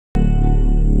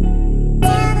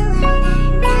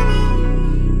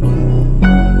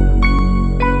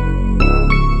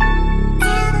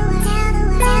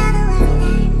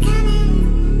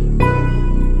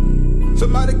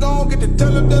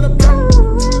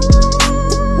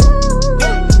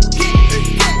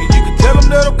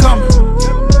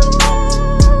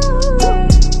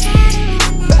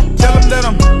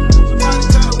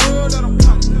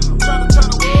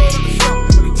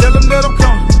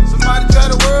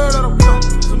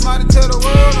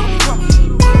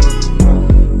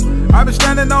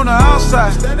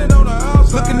outside.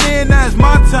 Looking in, now it's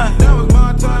my time.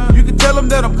 You can tell them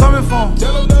that I'm coming for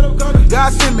 'em.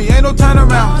 God sent me, ain't no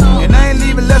turnaround. And I ain't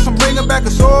leaving unless I'm bringing back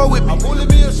a sword with me.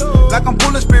 Like I'm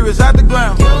pulling spirits out the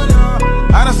ground.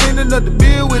 I done seen enough to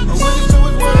be a witness.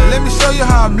 Let me show you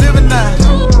how I'm living now.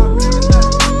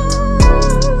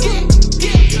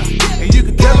 And you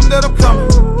can tell them that I'm coming.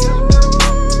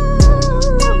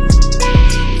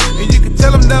 And you can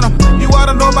tell them that you ought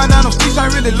to know by now, them streets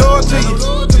ain't really loyal to you.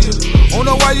 Don't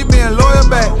know why you being loyal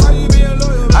back.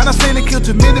 I done seen it kill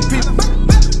too many people.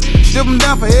 Strip them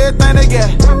down for everything they got.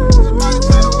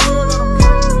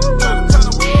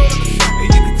 And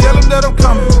you can tell them that I'm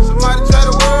coming. Somebody tell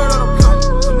the world that I'm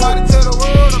coming. Somebody tell the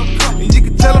world that I'm coming. And you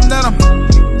can tell them that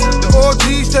the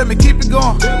OGs tell me keep it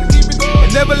going.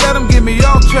 And never let them get me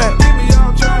off track.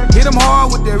 Hit them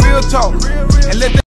hard with their real talk. And let them